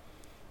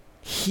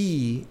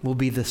 He will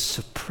be the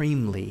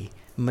supremely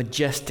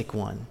majestic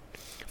one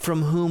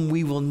from whom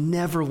we will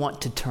never want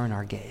to turn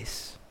our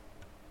gaze.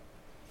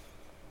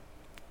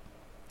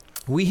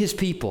 We, his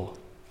people,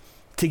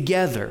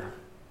 together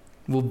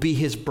will be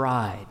his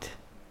bride,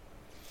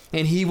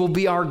 and he will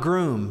be our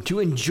groom to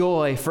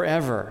enjoy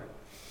forever.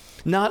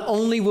 Not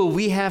only will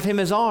we have him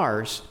as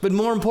ours, but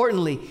more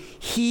importantly,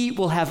 he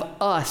will have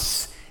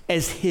us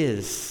as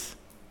his.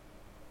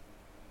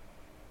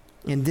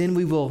 And then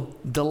we will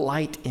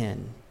delight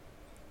in,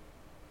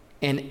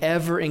 and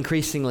ever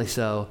increasingly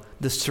so,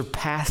 the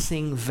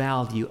surpassing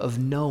value of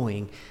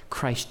knowing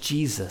Christ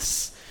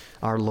Jesus,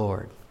 our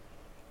Lord.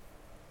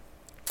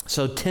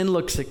 So 10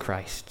 looks at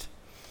Christ.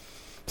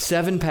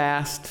 7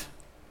 past,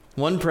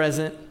 1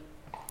 present,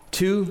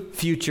 2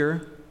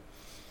 future.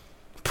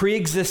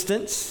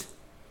 Pre-existence,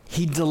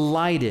 he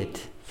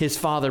delighted his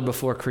Father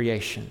before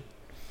creation.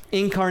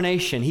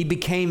 Incarnation, he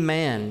became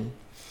man.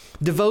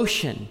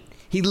 Devotion,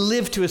 he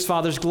lived to his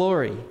Father's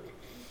glory.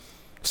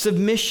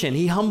 Submission,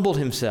 he humbled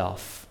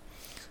himself.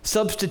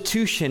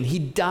 Substitution, he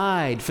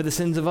died for the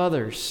sins of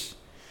others.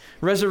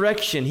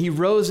 Resurrection, he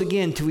rose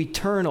again to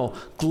eternal,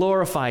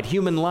 glorified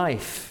human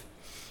life.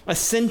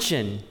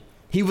 Ascension,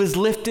 he was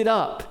lifted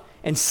up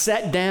and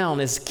sat down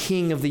as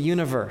King of the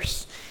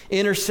universe.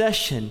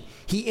 Intercession,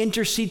 he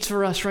intercedes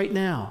for us right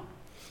now.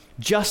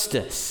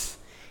 Justice,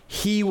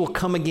 he will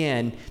come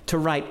again to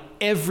right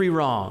every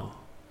wrong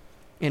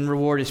and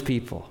reward his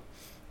people.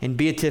 In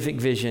beatific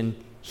vision,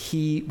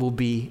 he will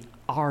be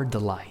our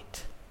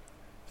delight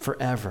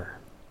forever.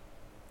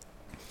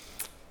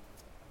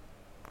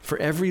 For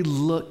every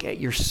look at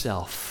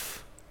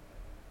yourself,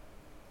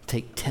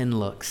 take 10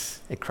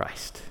 looks at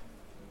Christ.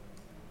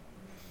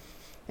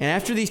 And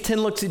after these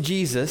 10 looks at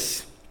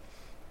Jesus,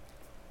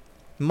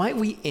 might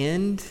we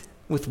end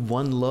with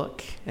one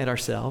look at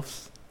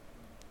ourselves?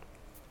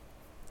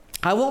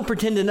 I won't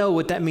pretend to know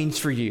what that means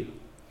for you.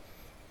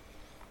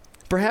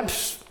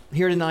 Perhaps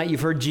here tonight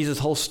you've heard Jesus'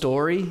 whole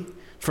story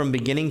from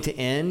beginning to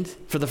end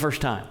for the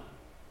first time.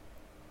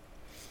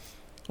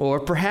 Or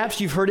perhaps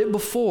you've heard it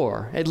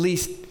before, at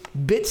least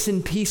bits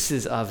and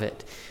pieces of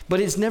it, but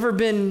it's never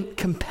been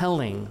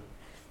compelling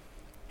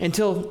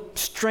until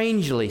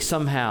strangely,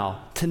 somehow,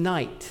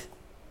 tonight.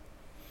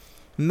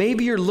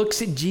 Maybe your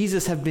looks at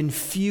Jesus have been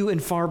few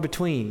and far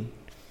between,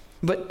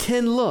 but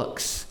 10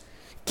 looks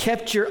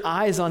kept your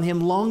eyes on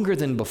him longer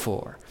than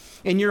before,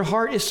 and your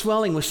heart is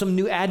swelling with some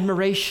new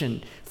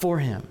admiration for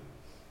him.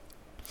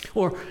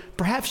 Or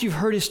perhaps you've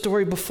heard his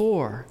story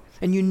before,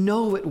 and you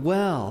know it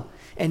well,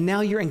 and now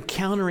you're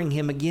encountering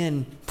him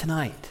again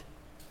tonight.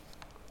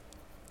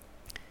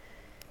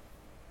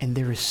 And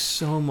there is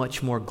so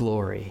much more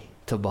glory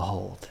to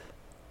behold.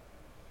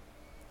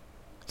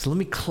 So let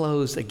me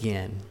close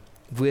again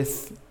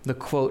with the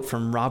quote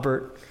from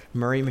Robert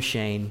Murray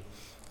M'Cheyne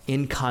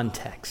in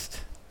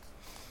context.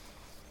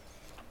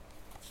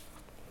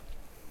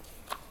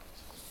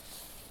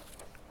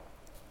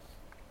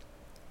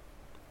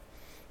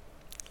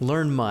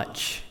 Learn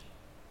much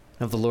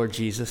of the Lord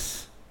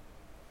Jesus.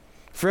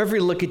 For every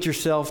look at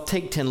yourself,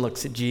 take 10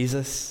 looks at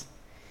Jesus.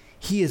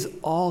 He is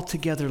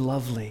altogether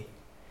lovely,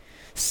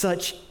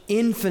 such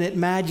infinite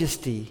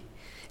majesty,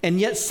 and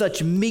yet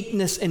such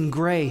meekness and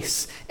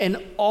grace, and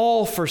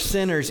all for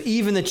sinners,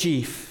 even the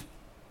chief.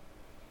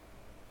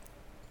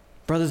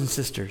 Brothers and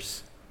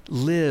sisters,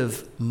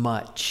 live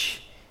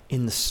much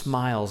in the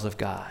smiles of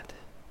God.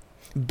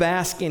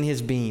 Bask in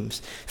his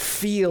beams.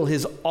 Feel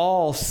his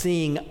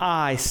all-seeing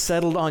eye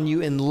settled on you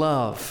in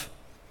love,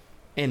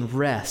 and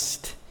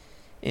rest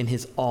in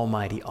his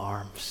almighty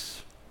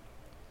arms.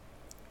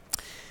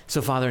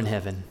 So, Father in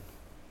heaven,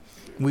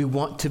 we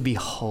want to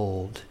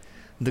behold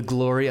the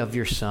glory of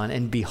your Son,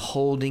 and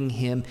beholding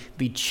him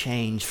be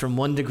changed from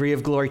one degree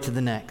of glory to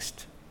the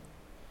next.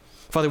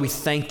 Father, we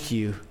thank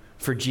you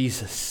for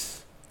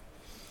Jesus,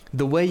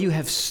 the way you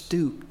have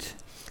stooped,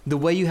 the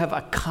way you have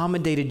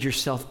accommodated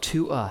yourself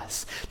to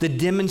us, the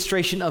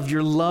demonstration of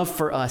your love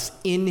for us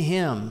in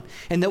him,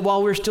 and that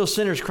while we're still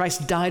sinners,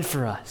 Christ died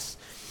for us.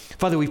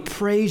 Father, we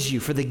praise you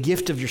for the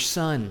gift of your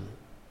Son,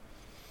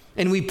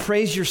 and we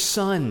praise your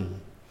Son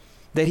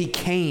that he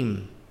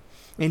came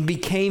and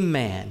became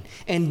man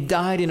and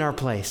died in our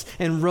place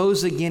and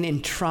rose again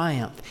in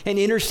triumph and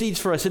intercedes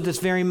for us at this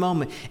very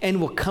moment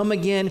and will come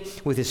again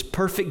with his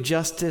perfect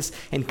justice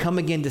and come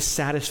again to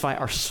satisfy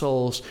our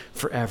souls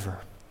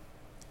forever.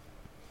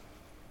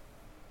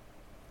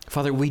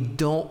 Father, we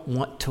don't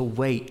want to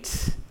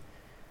wait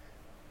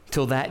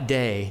till that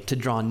day to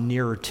draw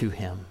nearer to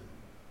him.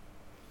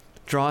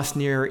 Draw us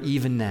nearer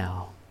even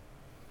now.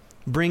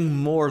 Bring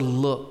more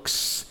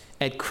looks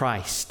at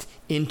Christ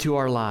into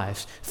our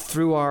lives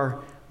through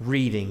our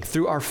reading,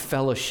 through our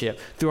fellowship,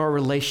 through our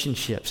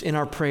relationships, in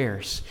our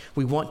prayers.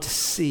 We want to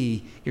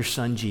see your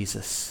Son,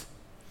 Jesus.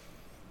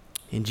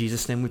 In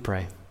Jesus' name we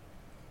pray.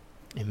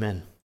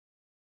 Amen.